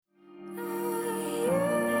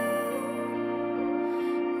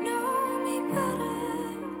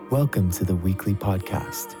Welcome to the weekly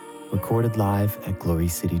podcast, recorded live at Glory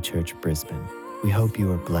City Church, Brisbane. We hope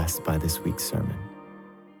you are blessed by this week's sermon.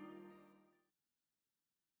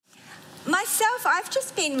 Myself, I've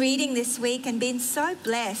just been reading this week and been so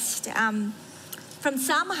blessed from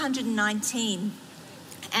Psalm 119.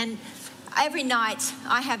 And every night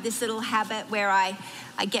I have this little habit where I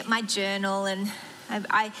get my journal and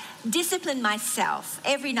I discipline myself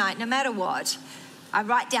every night, no matter what. I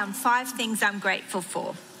write down 5 things I'm grateful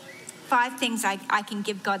for, 5 things I can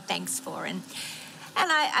give God thanks for. And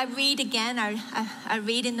I read again, I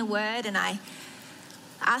read in the Word, and I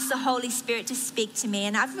ask the Holy Spirit to speak to me.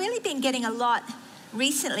 And I've really been getting a lot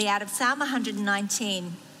recently out of Psalm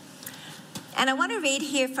 119. And I want to read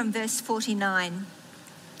here from verse 49.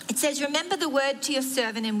 It says, "Remember the word to your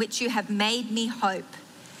servant in which you have made me hope.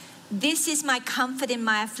 This is my comfort in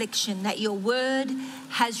my affliction, that your word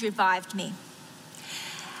has revived me."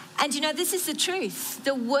 And you know, this is the truth.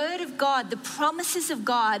 The word of God, the promises of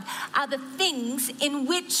God are the things in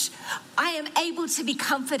which I am able to be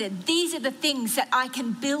comforted. These are the things that I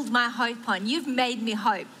can build my hope on. You've made me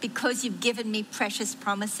hope because you've given me precious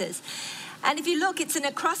promises. And if you look, it's an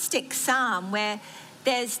acrostic psalm where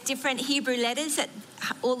there's different Hebrew letters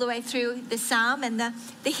all the way through the psalm. And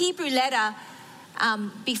the Hebrew letter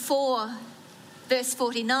before verse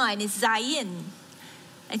 49 is Zayin.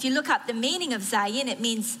 If you look up the meaning of Zayin, it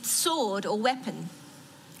means sword or weapon.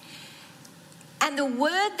 And the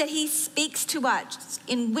word that he speaks to us,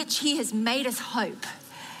 in which he has made us hope,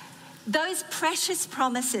 those precious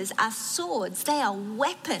promises are swords. They are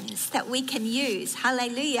weapons that we can use.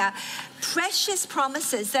 Hallelujah. Precious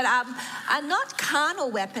promises that are not carnal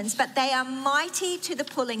weapons, but they are mighty to the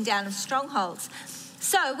pulling down of strongholds.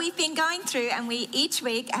 So we've been going through, and we each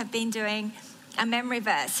week have been doing a memory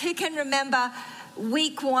verse. Who can remember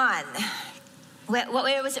week 1?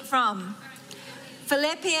 Where was it from?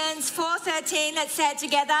 Philippians 4:13. Let's say it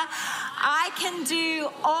together. I can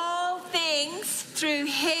do all things through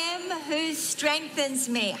him who strengthens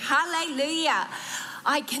me. Hallelujah.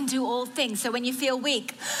 I can do all things. So when you feel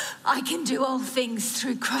weak, I can do all things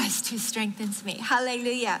through Christ who strengthens me.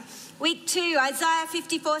 Hallelujah. Week 2, Isaiah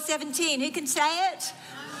 54:17. Who can say it?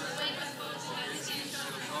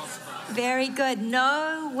 Very good.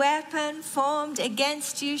 No weapon formed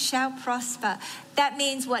against you shall prosper. That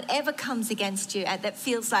means whatever comes against you that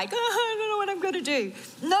feels like, I don't know what I'm going to do.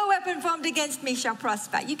 No weapon formed against me shall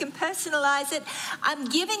prosper. You can personalize it. I'm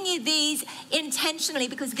giving you these intentionally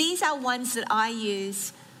because these are ones that I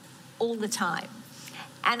use all the time.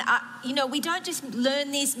 And, we don't just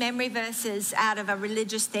learn these memory verses out of a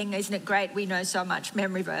religious thing. Isn't it great? We know so much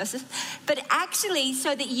memory verses. But actually,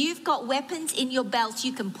 so that you've got weapons in your belt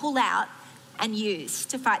you can pull out and use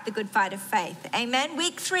to fight the good fight of faith. Amen?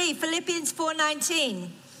 Week 3, Philippians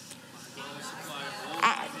 4:19.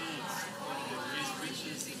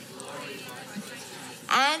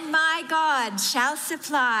 And my God shall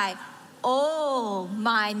supply all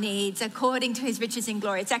my needs according to his riches in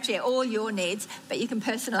glory. It's actually all your needs, but you can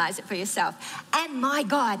personalize it for yourself. And my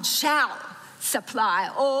God shall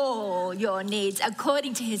supply all your needs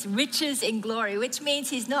according to his riches in glory, which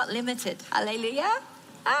means he's not limited. Hallelujah.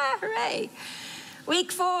 Hooray.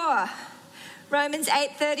 Week 4, Romans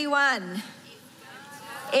 8:31.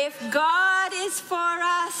 If God is for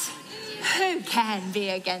us, who can be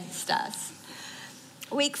against us?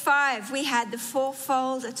 Week 5, we had the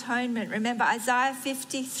fourfold atonement. Remember Isaiah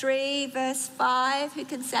 53 verse 5? Who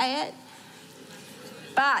can say it?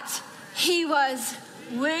 But he was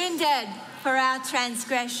wounded for our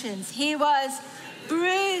transgressions. He was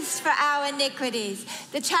bruised for our iniquities.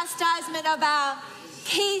 The chastisement of our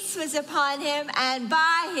peace was upon him, and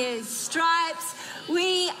by his stripes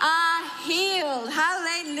we are healed.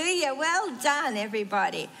 Hallelujah. Well done,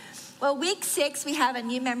 everybody. Well, week 6, we have a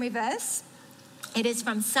new memory verse. It is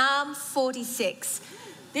from Psalm 46.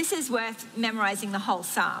 This is worth memorizing the whole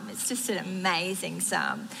psalm. It's just an amazing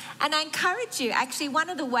psalm. And I encourage you, actually, one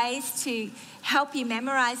of the ways to help you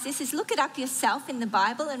memorize this is look it up yourself in the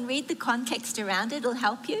Bible and read the context around it. It'll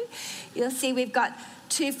help you. You'll see we've got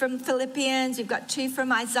 2 from Philippians, we've got 2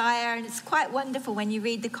 from Isaiah, and it's quite wonderful when you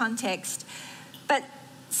read the context. But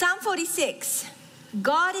Psalm 46,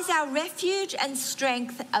 God is our refuge and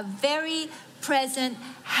strength, a very present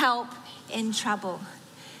help in trouble.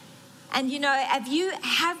 And if you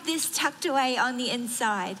have this tucked away on the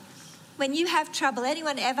inside, when you have trouble,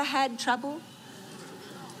 anyone ever had trouble?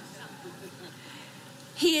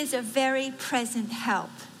 He is a very present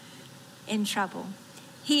help in trouble.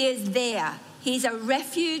 He is there. He's a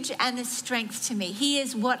refuge and a strength to me. He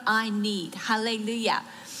is what I need. Hallelujah.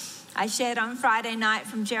 I shared on Friday night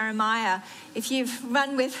from Jeremiah, if you've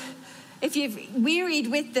run with if you've wearied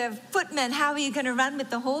with the footmen, how are you going to run with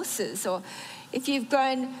the horses? Or if you've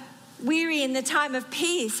grown weary in the time of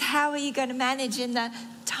peace, how are you going to manage in the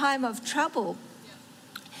time of trouble?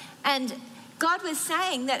 And God was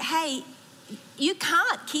saying that, hey, you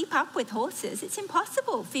can't keep up with horses. It's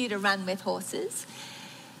impossible for you to run with horses.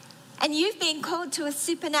 And you've been called to a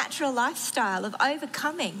supernatural lifestyle of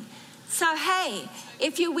overcoming. So, hey,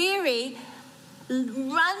 if you're weary,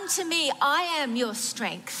 run to me. I am your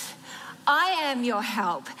strength. I am your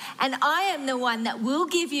help. And I am the one that will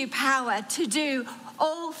give you power to do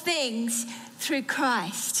all things through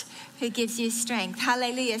Christ who gives you strength.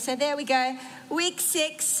 Hallelujah. So there we go. Week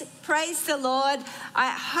 6. Praise the Lord. I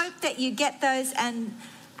hope that you get those and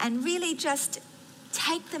really just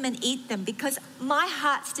take them and eat them, because my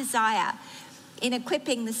heart's desire in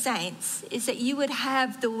equipping the saints is that you would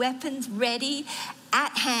have the weapons ready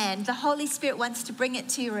at hand. The Holy Spirit wants to bring it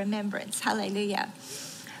to your remembrance. Hallelujah.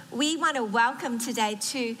 We want to welcome today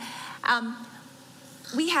to,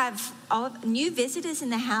 we have new visitors in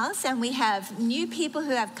the house, and we have new people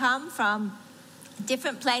who have come from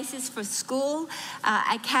different places for school,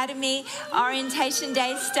 academy, orientation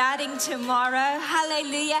day starting tomorrow.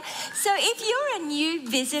 Hallelujah. So if you're a new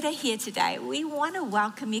visitor here today, we want to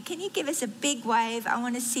welcome you. Can you give us a big wave? I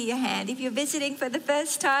want to see your hand. If you're visiting for the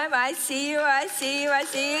first time, I see you, I see you, I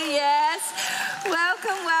see you. Yes.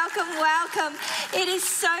 Welcome, welcome, welcome. It is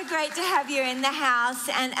so great to have you in the house,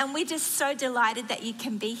 and we're just so delighted that you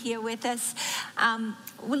can be here with us.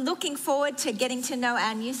 We're looking forward to getting to know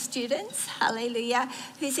our new students. Hallelujah.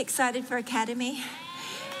 Who's excited for Academy?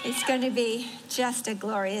 It's going to be just a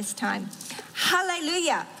glorious time.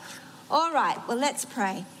 Hallelujah. All right, well, let's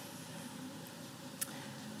pray.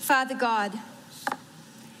 Father God,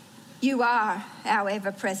 you are our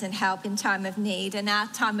ever-present help in time of need, and our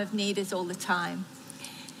time of need is all the time.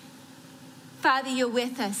 Father, you're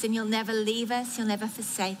with us, and you'll never leave us, you'll never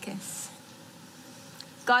forsake us.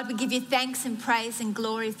 God, we give you thanks and praise and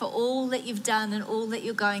glory for all that you've done and all that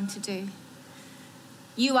you're going to do.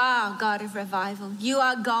 You are God of revival. You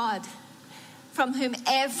are God from whom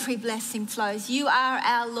every blessing flows. You are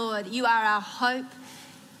our Lord. You are our hope.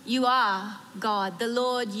 You are God. The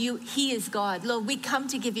Lord, He is God. Lord, we come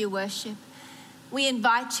to give you worship. We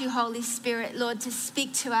invite you, Holy Spirit, Lord, to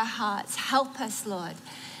speak to our hearts. Help us, Lord.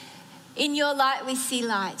 In your light we see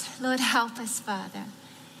light. Lord, help us, Father.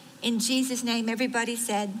 In Jesus' name, everybody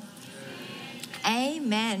said, Amen.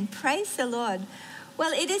 Amen. Praise the Lord.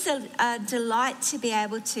 Well, it is a delight to be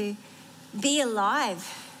able to be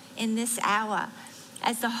alive in this hour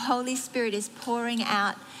as the Holy Spirit is pouring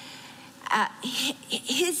out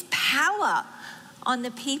His power on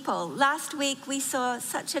the people. Last week, we saw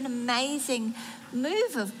such an amazing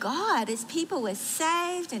move of God as people were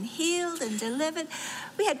saved and healed and delivered.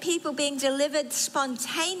 We had people being delivered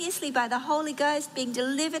spontaneously by the Holy Ghost, being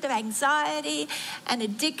delivered of anxiety and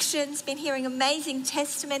addictions, been hearing amazing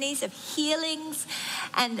testimonies of healings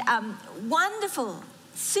and wonderful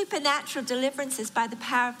supernatural deliverances by the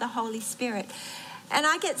power of the Holy Spirit. And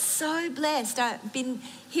I get so blessed. I've been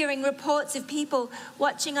hearing reports of people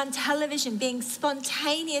watching on television being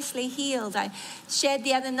spontaneously healed. I shared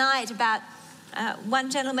the other night about one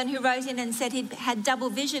gentleman who wrote in and said he'd had double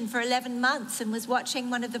vision for 11 months and was watching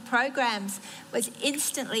one of the programs, was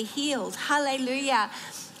instantly healed. Hallelujah.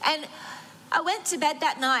 And I went to bed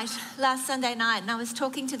that night, last Sunday night, and I was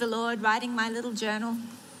talking to the Lord, writing my little journal,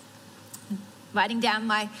 writing down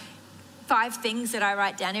my 5 things that I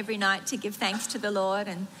write down every night to give thanks to the Lord,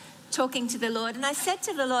 and talking to the Lord. And I said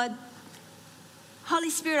to the Lord, Holy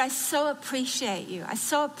Spirit, I so appreciate you. I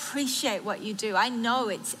so appreciate what you do. I know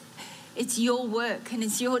it's your work and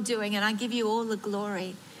it's your doing, and I give you all the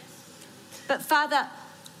glory. But Father,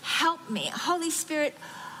 help me. Holy Spirit,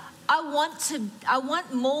 I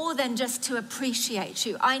want more than just to appreciate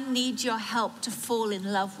you. I need your help to fall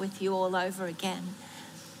in love with you all over again.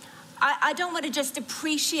 I don't want to just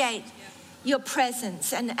appreciate your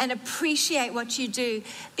presence and appreciate what you do,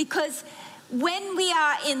 because when we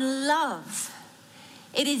are in love,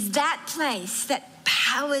 it is that place that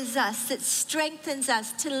powers us, that strengthens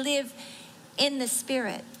us to live in the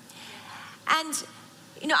Spirit. And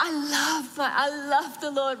you know, I love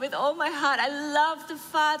the Lord with all my heart. I love the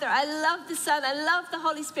Father. I love the Son. I love the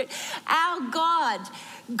Holy Spirit. Our God,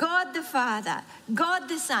 God the Father, God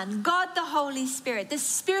the Son, God the Holy Spirit, the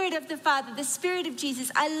Spirit of the Father, the Spirit of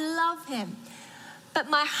Jesus. I love him. But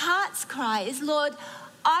my heart's cry is, Lord,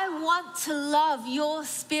 I want to love your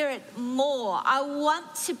Spirit more. I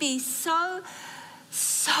want to be so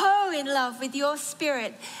in love with your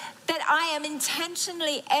Spirit that I am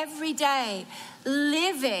intentionally every day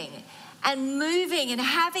living and moving and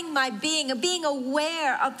having my being, and being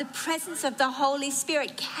aware of the presence of the Holy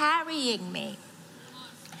Spirit carrying me.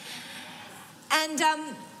 And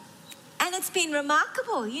it's been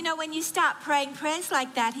remarkable. You know, when you start praying prayers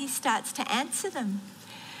like that, he starts to answer them.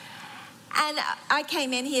 And I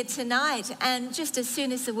came in here tonight, and just as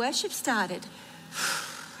soon as the worship started,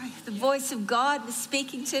 the voice of God was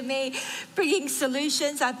speaking to me, bringing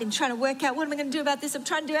solutions. I've been trying to work out, what am I going to do about this? I'm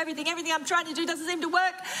trying to do everything. Everything I'm trying to do doesn't seem to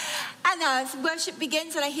work. And worship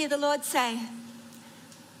begins, and I hear the Lord say,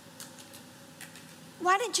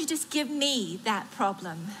 why don't you just give me that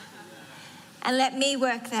problem and let me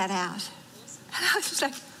work that out? And I was just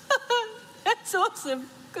like, that's awesome,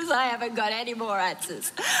 because I haven't got any more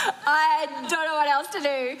answers. I don't know what else to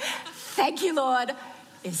do. Thank you, Lord.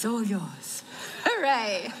 It's all yours.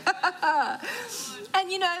 Hooray.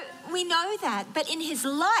 And you know, we know that, but in his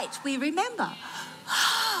light, we remember.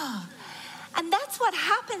 And that's what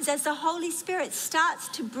happens as the Holy Spirit starts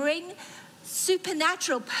to bring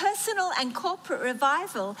supernatural, personal and corporate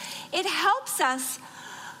revival. It helps us.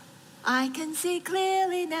 I can see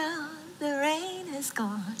clearly now, the rain has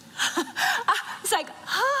gone. It's like,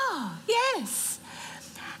 yes.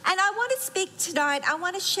 And I want to speak tonight, I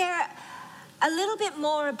want to share a little bit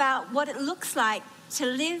more about what it looks like to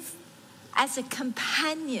live as a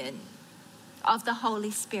companion of the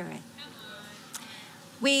Holy Spirit.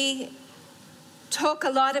 We talk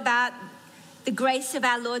a lot about the grace of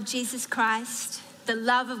our Lord Jesus Christ, the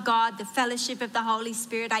love of God, the fellowship of the Holy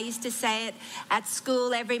Spirit. I used to say it at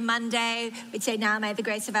school every Monday. We'd say, now may the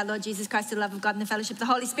grace of our Lord Jesus Christ, the love of God, and the fellowship of the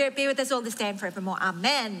Holy Spirit be with us all this day and forevermore.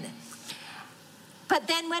 Amen. But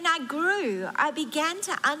then when I grew, I began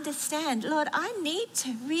to understand, Lord, I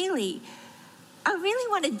really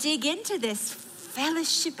want to dig into this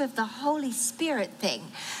fellowship of the Holy Spirit thing.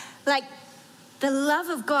 Like, the love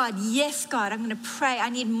of God, yes, God, I'm going to pray. I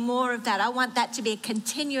need more of that. I want that to be a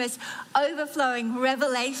continuous, overflowing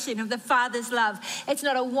revelation of the Father's love. It's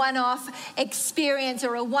not a one-off experience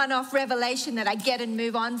or a one-off revelation that I get and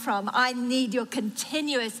move on from. I need your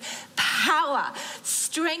continuous power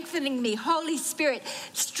strengthening me, Holy Spirit,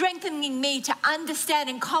 strengthening me to understand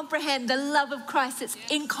and comprehend the love of Christ that's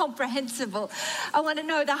incomprehensible. I want to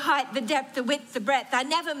know the height, the depth, the width, the breadth. I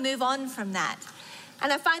never move on from that.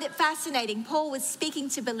 And I find it fascinating. Paul was speaking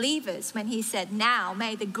to believers when he said, now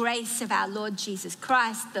may the grace of our Lord Jesus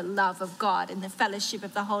Christ, the love of God, and the fellowship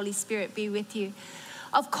of the Holy Spirit be with you.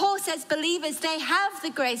 Of course, as believers, they have the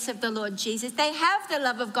grace of the Lord Jesus. They have the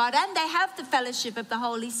love of God, and they have the fellowship of the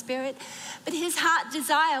Holy Spirit. But his heart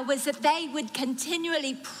desire was that they would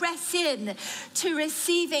continually press in to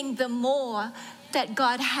receiving the more that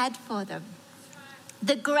God had for them.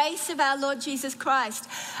 The grace of our Lord Jesus Christ,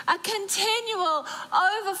 a continual,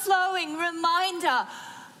 overflowing reminder.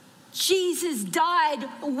 Jesus died,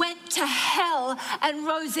 went to hell, and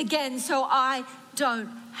rose again, so I don't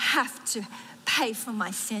have to pay for my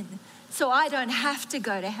sin. So I don't have to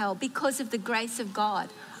go to hell because of the grace of God.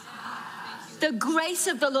 The grace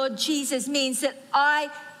of the Lord Jesus means that I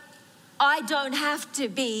don't have to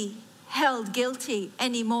be held guilty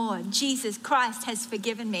anymore. Jesus Christ has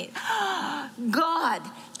forgiven me. God,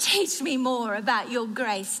 teach me more about your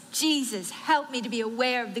grace. Jesus, help me to be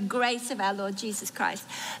aware of the grace of our Lord Jesus Christ,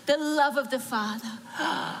 the love of the Father.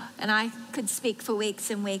 And I could speak for weeks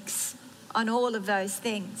and weeks on all of those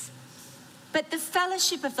things. But the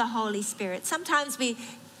fellowship of the Holy Spirit, sometimes we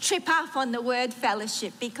trip up on the word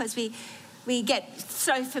fellowship because we get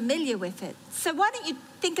so familiar with it. So why don't you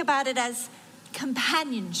think about it as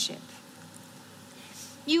companionship?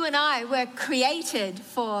 You and I were created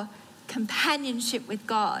for companionship with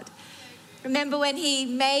God. Remember when he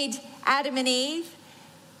made Adam and Eve,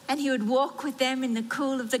 and he would walk with them in the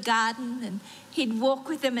cool of the garden, and he'd walk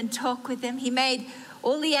with them and talk with them. He made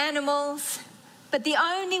all the animals, but the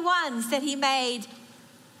only ones that he made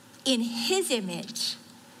in his image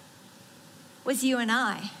was you and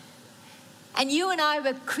I. And you and I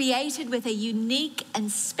were created with a unique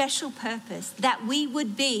and special purpose, that we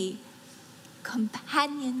would be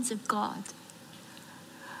companions of God.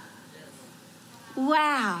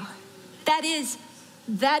 Wow. That is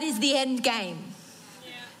the end game.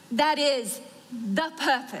 That is the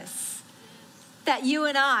purpose, that you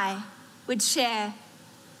and I would share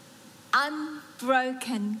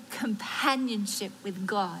unbroken companionship with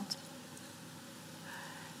God.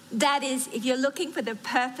 That is, if you're looking for the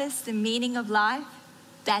purpose, the meaning of life,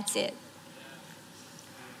 that's it.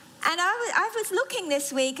 And I was looking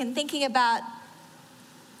this week and thinking about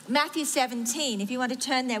Matthew 17, if you want to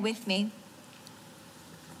turn there with me.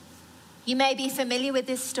 You may be familiar with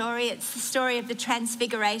this story. It's the story of the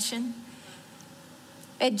Transfiguration,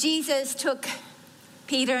 where Jesus took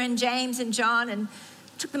Peter and James and John and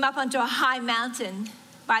took them up onto a high mountain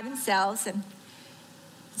by themselves. And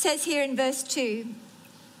it says here in verse 2,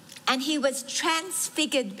 and he was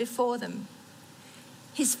transfigured before them.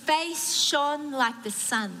 His face shone like the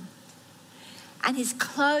sun, and his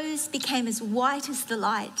clothes became as white as the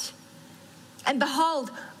light. And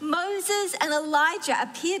behold, Moses and Elijah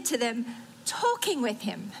appeared to them, talking with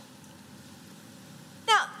him.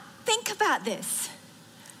 Now, think about this.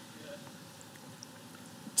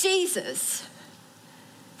 Jesus,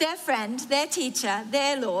 their friend, their teacher,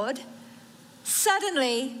 their Lord,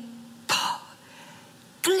 suddenly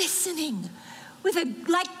glistening with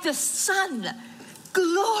like the sun,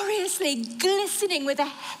 gloriously glistening with a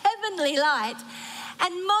heavenly light.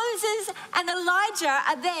 And Moses and Elijah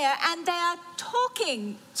are there and they are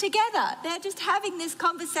talking together. They're just having this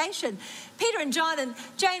conversation. Peter and John and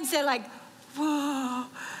James, they're like, whoa.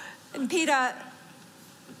 And Peter,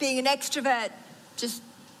 being an extrovert, just,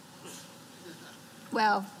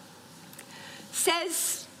 well,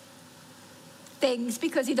 says things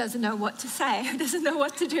because he doesn't know what to say. He doesn't know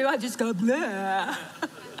what to do. I just go, blah.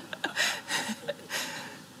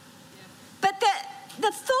 But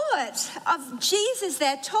the thought of Jesus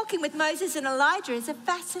there talking with Moses and Elijah is a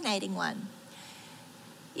fascinating one.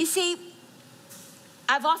 You see,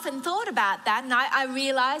 I've often thought about that, and I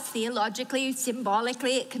realize theologically,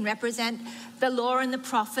 symbolically, it can represent the law and the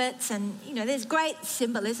prophets, and, you know, there's great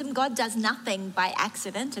symbolism. God does nothing by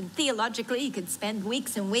accident, and theologically, you could spend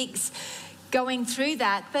weeks and weeks going through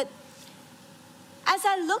that. But as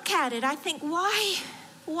I look at it, I think,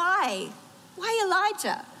 why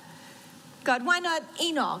Elijah? God, why not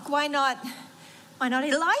Enoch? Why not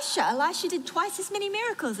Elisha? Elisha did twice as many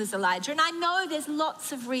miracles as Elijah. And I know there's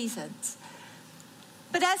lots of reasons.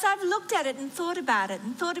 But as I've looked at it and thought about it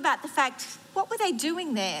and thought about the fact, what were they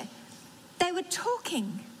doing there? They were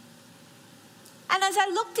talking. And as I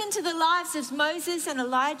looked into the lives of Moses and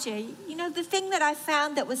Elijah, you know, the thing that I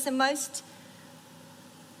found that was the most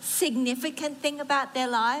significant thing about their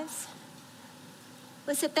lives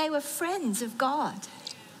was that they were friends of God.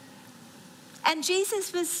 And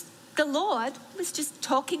Jesus the Lord was just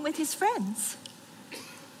talking with his friends.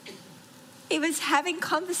 He was having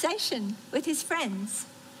conversation with his friends.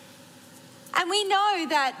 And we know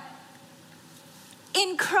that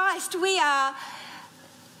in Christ we are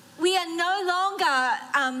no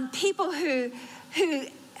longer people who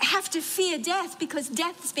have to fear death because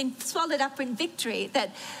death has been swallowed up in victory,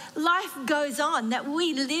 that life goes on, that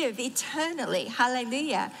we live eternally.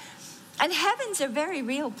 Hallelujah. And heaven's a very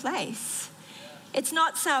real place. It's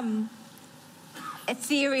not some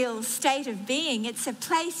ethereal state of being. It's a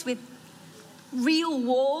place with real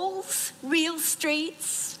walls, real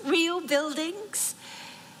streets, real buildings.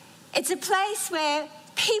 It's a place where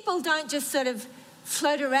people don't just sort of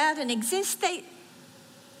float around and exist. They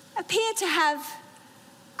appear to have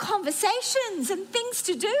conversations and things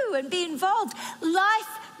to do and be involved.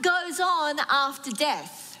 Life goes on after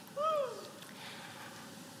death.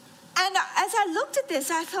 And as I looked at this,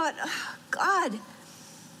 I thought, oh, God,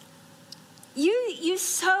 you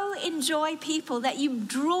so enjoy people that you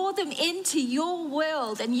draw them into your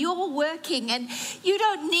world and you're working, and you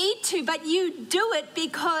don't need to, but you do it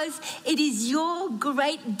because it is your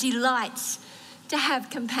great delight to have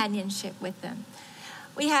companionship with them.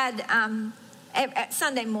 We had,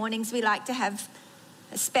 Sunday mornings, we like to have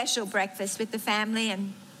a special breakfast with the family,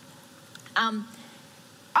 and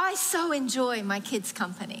I so enjoy my kids'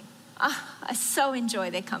 company. I so enjoy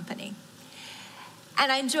their company.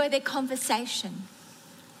 And I enjoy their conversation.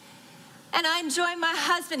 And I enjoy my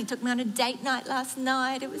husband. He took me on a date night last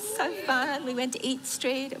night. It was so fun. We went to Eat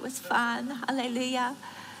Street. It was fun. Hallelujah.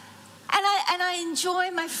 And I enjoy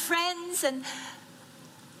my friends. And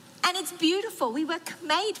it's beautiful. We were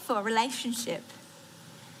made for a relationship.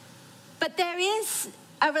 But there is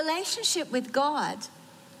a relationship with God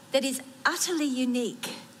that is utterly unique.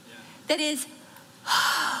 That is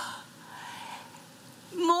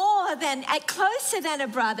more than, closer than a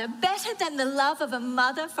brother, better than the love of a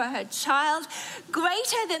mother for her child,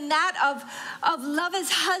 greater than that of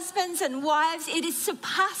lovers, husbands and wives. It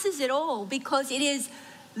surpasses it all because it is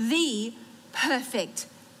the perfect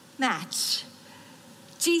match.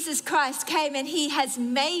 Jesus Christ came and he has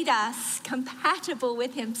made us compatible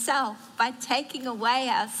with himself by taking away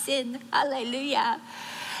our sin. Hallelujah.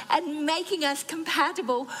 And making us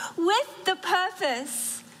compatible with the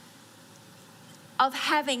purpose of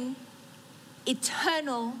having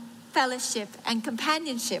eternal fellowship and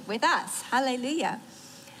companionship with us. Hallelujah.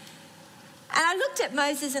 And I looked at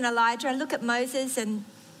Moses and Elijah. I look at Moses and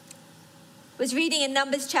was reading in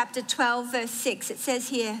Numbers chapter 12, verse 6. It says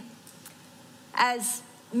here, as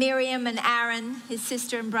Miriam and Aaron, his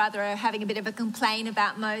sister and brother, are having a bit of a complaint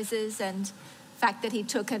about Moses and the fact that he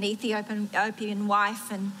took an Ethiopian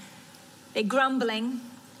wife, and they're grumbling.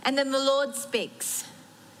 And then the Lord speaks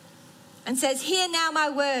and says, "Hear now my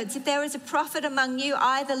words. If there is a prophet among you,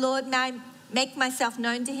 I, the Lord, may make myself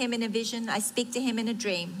known to him in a vision. I speak to him in a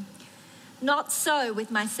dream. Not so with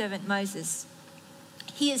my servant Moses.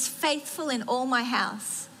 He is faithful in all my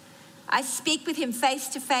house. I speak with him face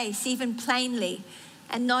to face, even plainly,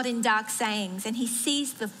 and not in dark sayings, and he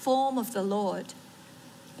sees the form of the Lord.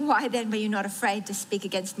 Why then were you not afraid to speak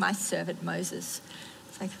against my servant Moses?"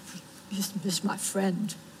 It's like, he's my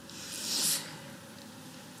friend.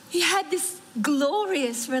 He had this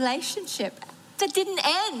glorious relationship that didn't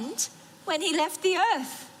end when he left the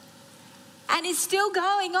earth and is still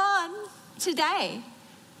going on today.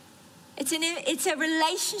 It's a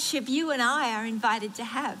relationship you and I are invited to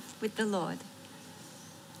have with the Lord.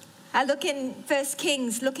 I look in 1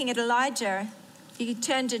 Kings, looking at Elijah. If you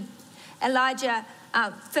turn to Elijah,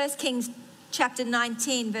 1 Kings chapter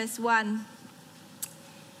 19, verse 1,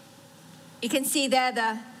 you can see there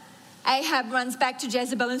the Ahab runs back to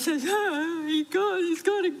Jezebel and says, he's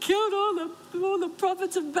gone and killed all the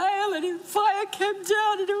prophets of Baal, and his fire came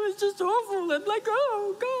down, and it was just awful. And like,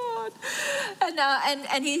 oh God.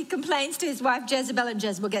 And he complains to his wife Jezebel, and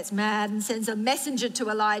Jezebel gets mad and sends a messenger to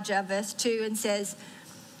Elijah, verse 2, and says,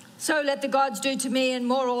 "So let the gods do to me, and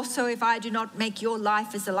more also, if I do not make your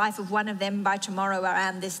life as the life of one of them by tomorrow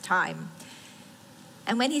around this time."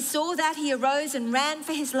 And when he saw that, he arose and ran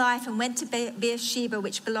for his life and went to Beersheba,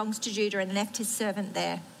 which belongs to Judah, and left his servant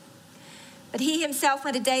there. But he himself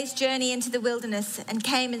went a day's journey into the wilderness and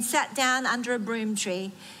came and sat down under a broom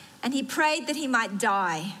tree, and he prayed that he might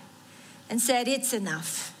die and said, "It's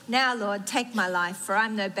enough. Now, Lord, take my life, for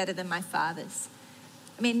I'm no better than my fathers."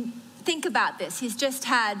 I mean, think about this. He's just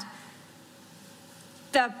had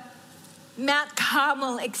the Mount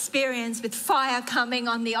Carmel experience with fire coming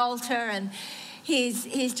on the altar, and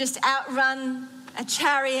he's just outrun a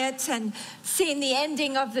chariot and seen the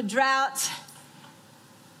ending of the drought.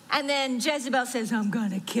 And then Jezebel says, "I'm going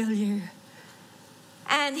to kill you."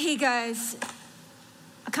 And he goes,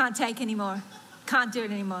 "I can't take anymore. Can't do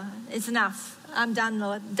it anymore. It's enough. I'm done,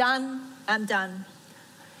 Lord. Done. I'm done."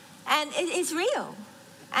 And it's real.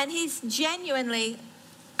 And he's genuinely,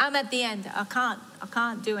 "I'm at the end. I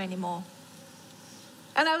can't do anymore."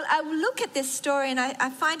 And I look at this story and I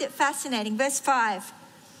find it fascinating. Verse 5.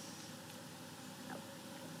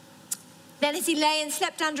 "Then as he lay and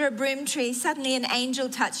slept under a broom tree, suddenly an angel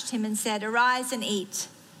touched him and said, 'Arise and eat.'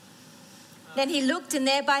 Then he looked, and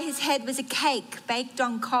there by his head was a cake baked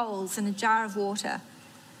on coals and a jar of water.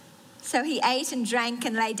 So he ate and drank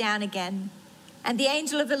and lay down again. And the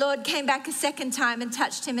angel of the Lord came back a second time and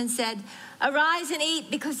touched him and said, 'Arise and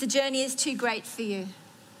eat, because the journey is too great for you.'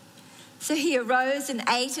 So he arose and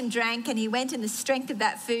ate and drank, and he went in the strength of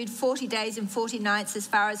that food 40 days and 40 nights as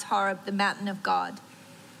far as Horeb, the mountain of God."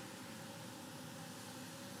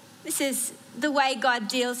 This is the way God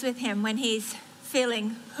deals with him when he's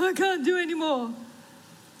feeling, "I can't do anymore."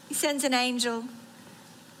 He sends an angel,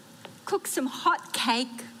 cooks some hot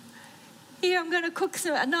cake. "Here, I'm going to cook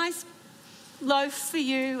a nice loaf for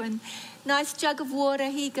you, and nice jug of water.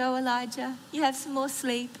 Here you go, Elijah. You have some more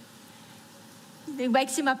sleep." He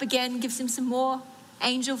wakes him up again, gives him some more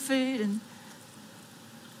angel food. And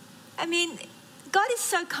I mean, God is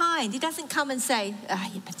so kind. He doesn't come and say,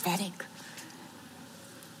 "You're pathetic."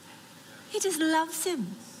 He just loves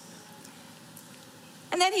him.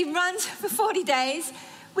 And then he runs for 40 days.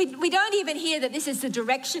 We don't even hear that this is the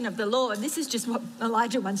direction of the Lord. This is just what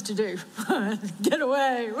Elijah wants to do. Get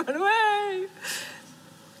away, run away.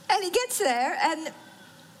 And he gets there, and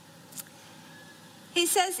it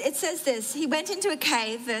says this: "He went into a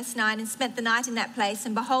cave," verse 9, "and spent the night in that place.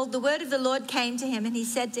 And behold, the word of the Lord came to him, and he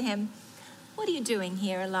said to him, 'What are you doing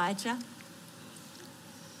here, Elijah?'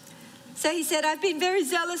 So he said, 'I've been very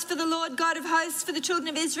zealous for the Lord God of hosts, for the children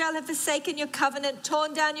of Israel have forsaken your covenant,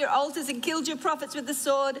 torn down your altars, and killed your prophets with the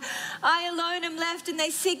sword. I alone am left, and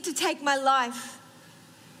they seek to take my life.'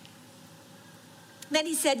 Then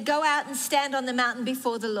he said, 'Go out and stand on the mountain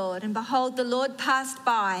before the Lord.' And behold, the Lord passed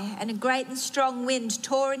by, and a great and strong wind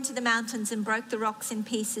tore into the mountains and broke the rocks in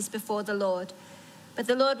pieces before the Lord. But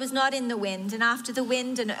the Lord was not in the wind, and after the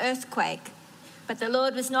wind an earthquake. But the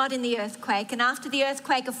Lord was not in the earthquake, and after the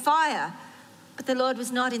earthquake a fire. But the Lord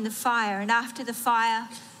was not in the fire, and after the fire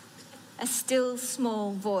a still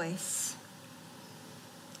small voice.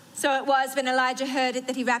 So it was when Elijah heard it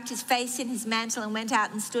that he wrapped his face in his mantle and went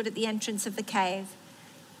out and stood at the entrance of the cave.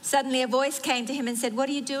 Suddenly a voice came to him and said, 'What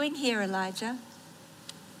are you doing here, Elijah?'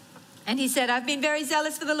 And he said, I've been very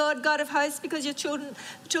zealous for the Lord God of hosts because the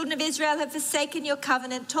children of Israel have forsaken your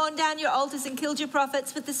covenant, torn down your altars and killed your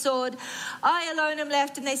prophets with the sword. I alone am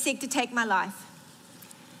left and they seek to take my life.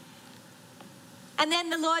 And then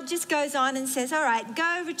the Lord just goes on and says, all right,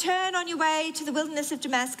 go return on your way to the wilderness of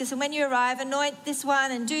Damascus. And when you arrive, anoint this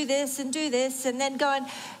one and do this. And then go and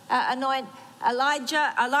anoint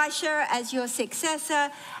Elisha as your successor.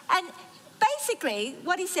 And basically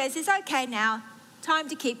what he says is, okay, now, time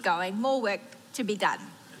to keep going, more work to be done.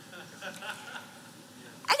 And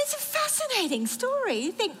it's a fascinating story.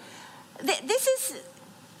 You think,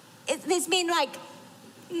 there's been like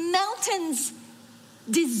mountains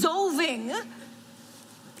dissolving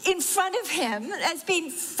in front of him. There's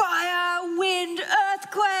been fire, wind,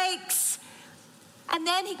 earthquakes. And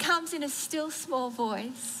then he comes in a still small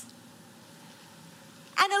voice.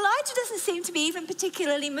 And Elijah doesn't seem to be even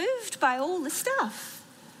particularly moved by all the stuff.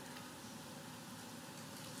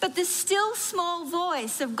 But the still small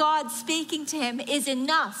voice of God speaking to him is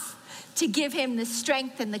enough to give him the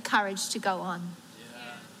strength and the courage to go on.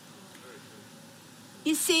 Yeah.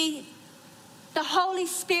 You see, the Holy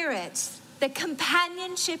Spirit, the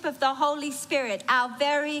companionship of the Holy Spirit, our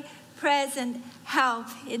very present help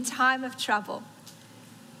in time of trouble.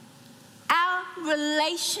 Our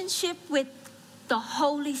relationship with the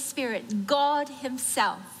Holy Spirit, God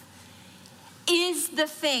himself, is the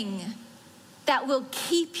thing that will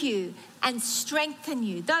keep you and strengthen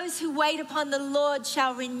you. Those who wait upon the Lord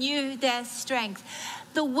shall renew their strength.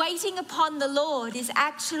 The waiting upon the Lord is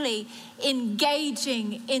actually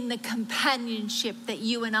engaging in the companionship that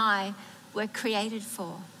you and I were created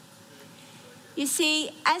for. You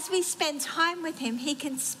see, as we spend time with him, he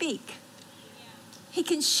can speak. He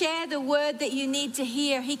can share the word that you need to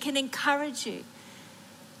hear. He can encourage you.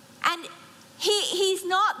 And he's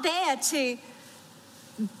not there to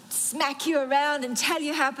smack you around and tell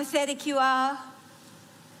you how pathetic you are.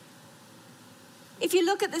 If you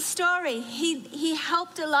look at the story, he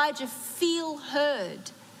helped Elijah feel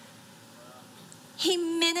heard. He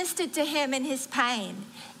ministered to him in his pain,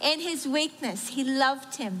 in his weakness. He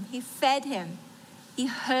loved him. He fed him. He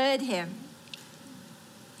heard him.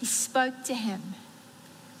 He spoke to him.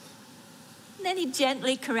 And then he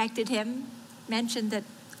gently corrected him, mentioned that,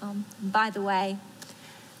 by the way,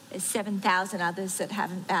 there's 7,000 others that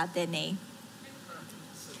haven't bowed their knee.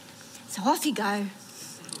 So off you go.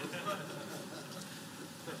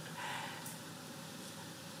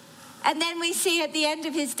 And then we see at the end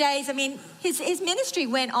of his days, his ministry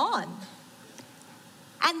went on.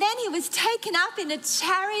 And then he was taken up in a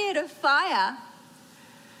chariot of fire.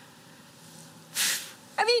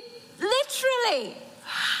 Literally.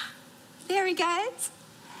 There he goes.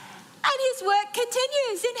 And his work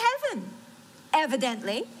continues in heaven,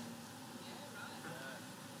 evidently.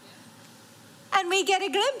 And we get a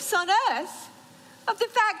glimpse on earth of the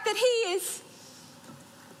fact that he is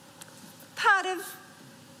part of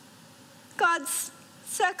God's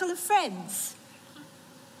circle of friends.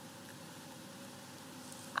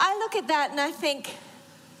 I look at that and I think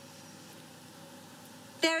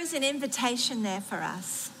there is an invitation there for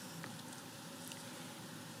us.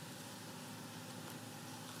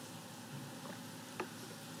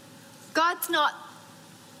 God's not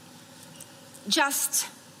just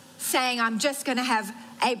saying, I'm just going to have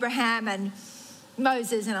Abraham and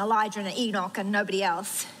Moses and Elijah and Enoch and nobody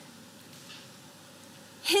else.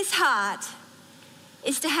 His heart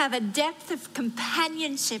is to have a depth of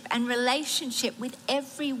companionship and relationship with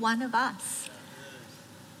every one of us.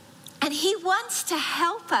 And he wants to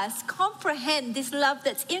help us comprehend this love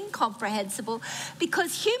that's incomprehensible,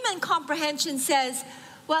 because human comprehension says,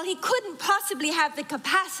 well, he couldn't possibly have the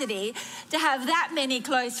capacity to have that many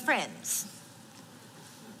close friends.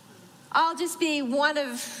 I'll just be one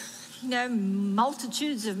of,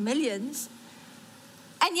 multitudes of millions.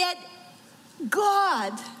 And yet,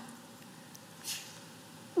 God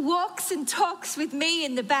walks and talks with me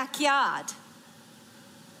in the backyard.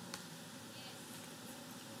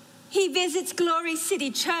 He visits Glory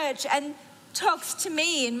City Church and talks to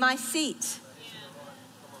me in my seat.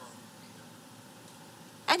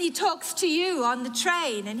 And he talks to you on the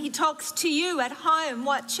train, and he talks to you at home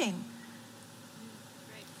watching.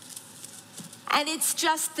 And it's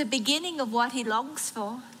just the beginning of what he longs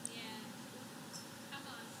for.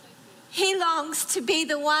 He longs to be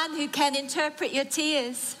the one who can interpret your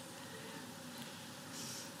tears,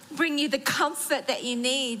 bring you the comfort that you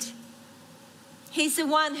need. He's the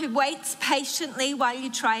one who waits patiently while you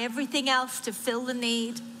try everything else to fill the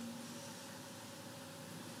need.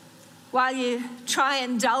 While you try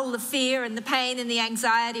and dull the fear and the pain and the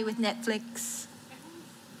anxiety with Netflix.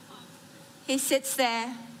 He sits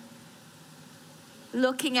there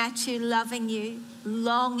looking at you, loving you,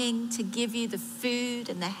 longing to give you the food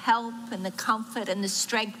and the help and the comfort and the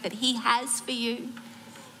strength that he has for you.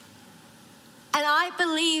 And I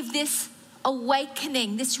believe this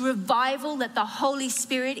awakening, this revival that the Holy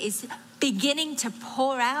Spirit is beginning to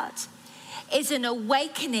pour out is an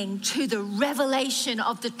awakening to the revelation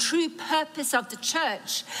of the true purpose of the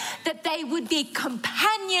church, that they would be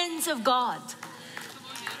companions of God,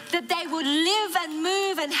 that they would live and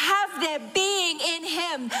move and have their being in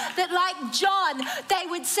him, that like John, they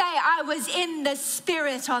would say, I was in the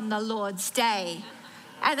Spirit on the Lord's day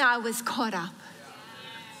and I was caught up.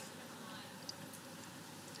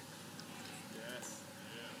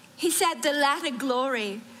 He said the latter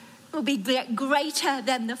glory will be greater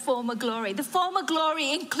than the former glory. The former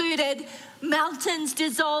glory included mountains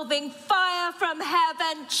dissolving, fire from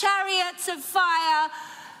heaven, chariots of fire.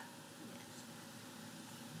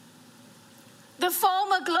 The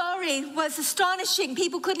former glory was astonishing.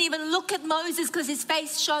 People couldn't even look at Moses because his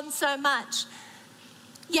face shone so much.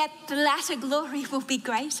 Yet the latter glory will be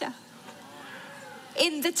greater.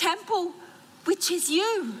 In the temple, which is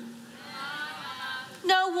you.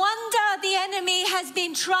 No wonder the enemy has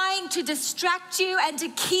been trying to distract you and to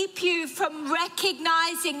keep you from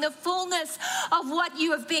recognizing the fullness of what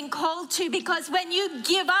you have been called to. Because when you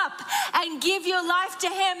give up and give your life to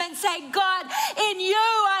him and say, God, in you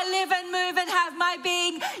I live and move and have my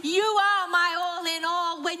being. You are my all in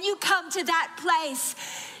all. When you come to that place,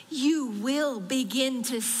 you will begin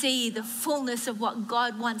to see the fullness of what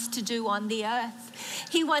God wants to do on the earth.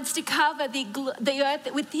 He wants to cover the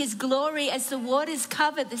earth with his glory as the waters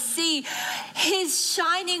cover the sea. His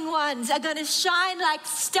shining ones are going to shine like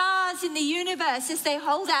stars in the universe as they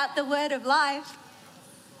hold out the word of life.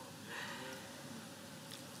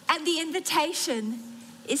 And the invitation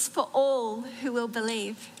is for all who will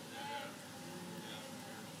believe.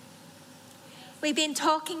 We've been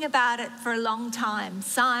talking about it for a long time.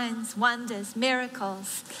 Signs, wonders,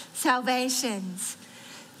 miracles, salvations,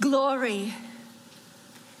 glory.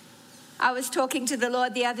 I was talking to the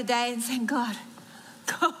Lord the other day and saying, God,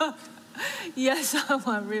 yes, I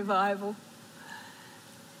want revival.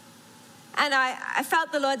 And I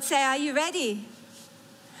felt the Lord say, are you ready?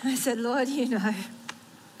 I said, Lord, you know,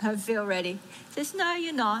 I feel ready. He says, no,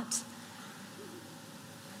 you're not.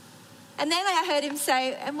 And then I heard him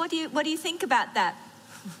say, and what do you think about that?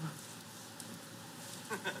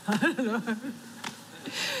 I don't know.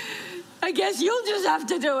 I guess you'll just have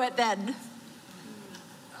to do it then.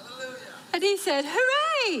 Hallelujah. And he said,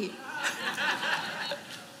 hooray!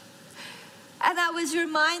 And I was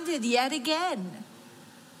reminded yet again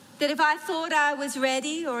that if I thought I was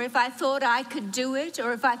ready, or if I thought I could do it,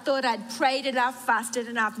 or if I thought I'd prayed enough, fasted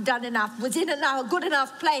enough, done enough, was in a good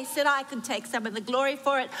enough place, that I could take some of the glory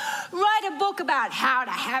for it, write a book about how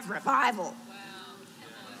to have revival.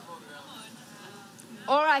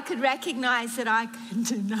 Or I could recognize that I can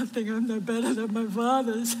do nothing, I'm no better than my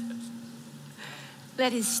fathers.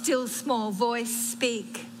 Let his still small voice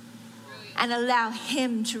speak and allow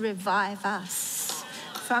him to revive us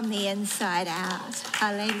from the inside out.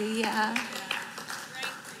 Hallelujah.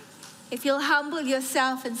 If you'll humble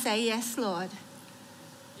yourself and say, yes, Lord.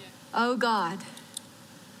 Oh, God.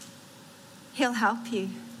 He'll help you.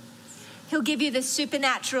 He'll give you the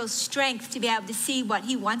supernatural strength to be able to see what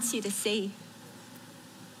he wants you to see.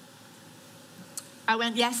 I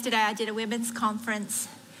went yesterday, I did a women's conference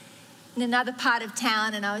in another part of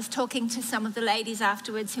town, and I was talking to some of the ladies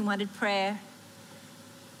afterwards who wanted prayer.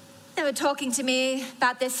 They were talking to me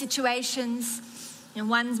about their situations. And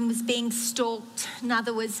one was being stalked,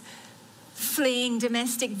 another was fleeing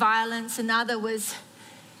domestic violence, another was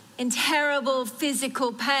in terrible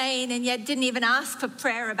physical pain and yet didn't even ask for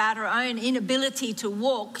prayer about her own inability to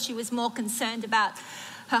walk. She was more concerned about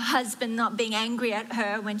her husband not being angry at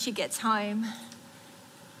her when she gets home.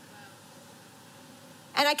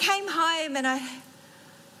 And I came home and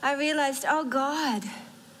I realized, oh God,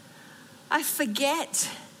 I forget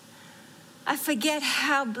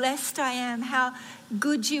how blessed I am, how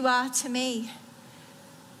good you are to me.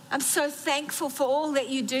 I'm so thankful for all that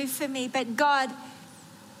you do for me. But God,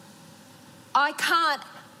 I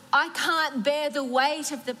can't bear the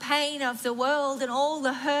weight of the pain of the world and all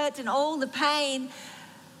the hurt and all the pain.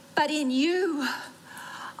 But in you,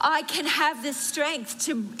 I can have the strength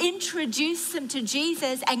to introduce them to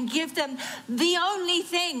Jesus and give them the only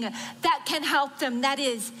thing that can help them, that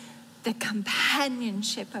is the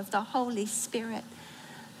companionship of the Holy Spirit,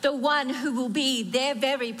 the one who will be their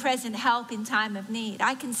very present help in time of need.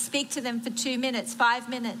 I can speak to them for 2 minutes, 5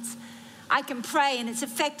 minutes. I can pray and it's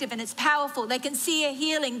effective and it's powerful. They can see a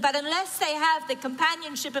healing, but unless they have the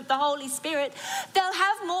companionship of the Holy Spirit, they'll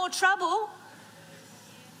have more trouble.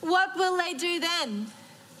 what will they do then?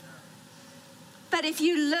 But if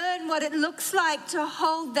you learn what it looks like to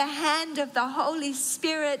hold the hand of the Holy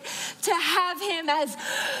Spirit, to have him as,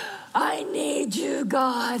 I need you,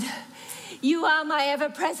 God. You are my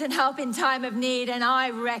ever-present help in time of need, and I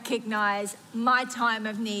recognize my time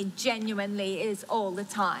of need genuinely is all the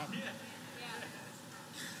time.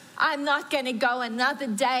 I'm not going to go another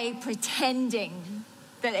day pretending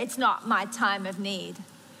that it's not my time of need.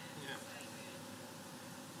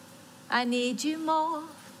 I need you more.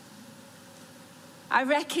 I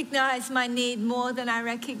recognize my need more than I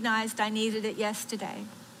recognized I needed it yesterday.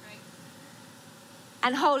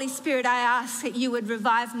 And Holy Spirit, I ask that you would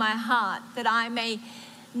revive my heart, that I may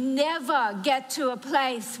never get to a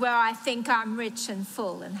place where I think I'm rich and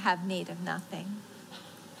full and have need of nothing.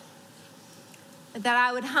 But that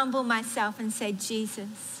I would humble myself and say,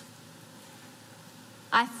 Jesus,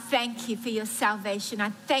 I thank you for your salvation. I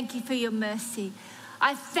thank you for your mercy.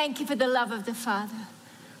 I thank you for the love of the Father.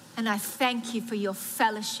 And I thank you for your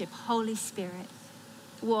fellowship. Holy Spirit,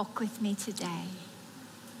 walk with me today.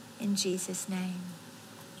 In Jesus' name.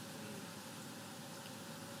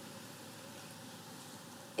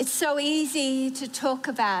 It's so easy to talk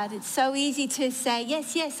about. It's so easy to say,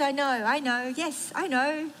 yes, I know, yes, I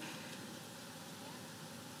know.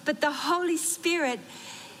 But the Holy Spirit,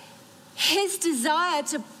 his desire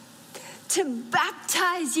to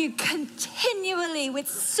baptize you continually with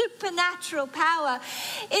supernatural power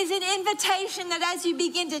is an invitation that as you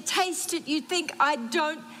begin to taste it, you think, I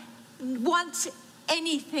don't want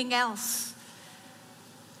anything else.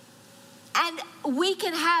 And we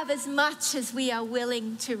can have as much as we are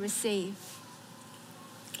willing to receive.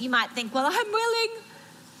 You might think, well, I'm willing.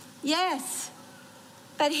 Yes,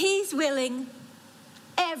 but he's willing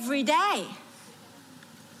every day.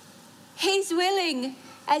 He's willing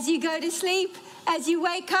as you go to sleep, as you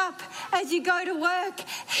wake up, as you go to work.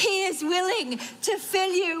 He is willing to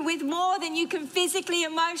fill you with more than you can physically,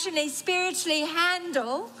 emotionally, spiritually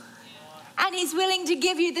handle. And he's willing to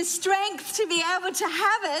give you the strength to be able to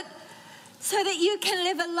have it so that you can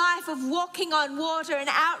live a life of walking on water and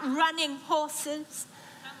outrunning horses,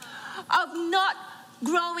 of not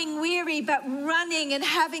growing weary, but running and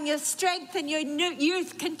having your strength and your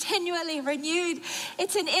youth continually renewed.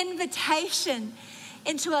 It's an invitation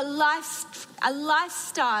into a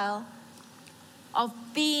lifestyle of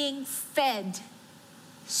being fed,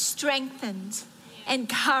 strengthened,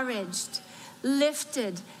 encouraged,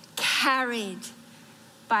 lifted, carried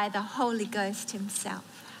by the Holy Ghost himself.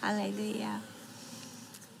 Hallelujah.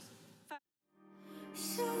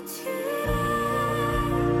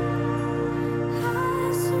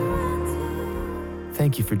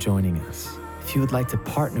 Thank you for joining us. If you would like to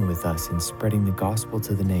partner with us in spreading the gospel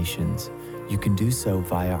to the nations, you can do so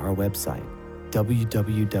via our website,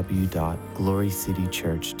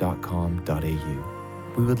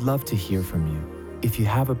 www.glorycitychurch.com.au. We would love to hear from you. If you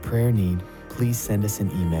have a prayer need, please send us an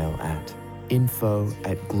email at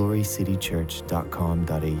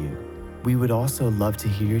info@glorycitychurch.com.au. We would also love to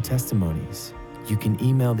hear your testimonies. You can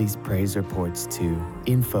email these praise reports to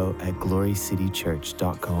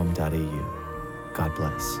info@glorycitychurch.com.au. God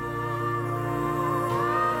bless.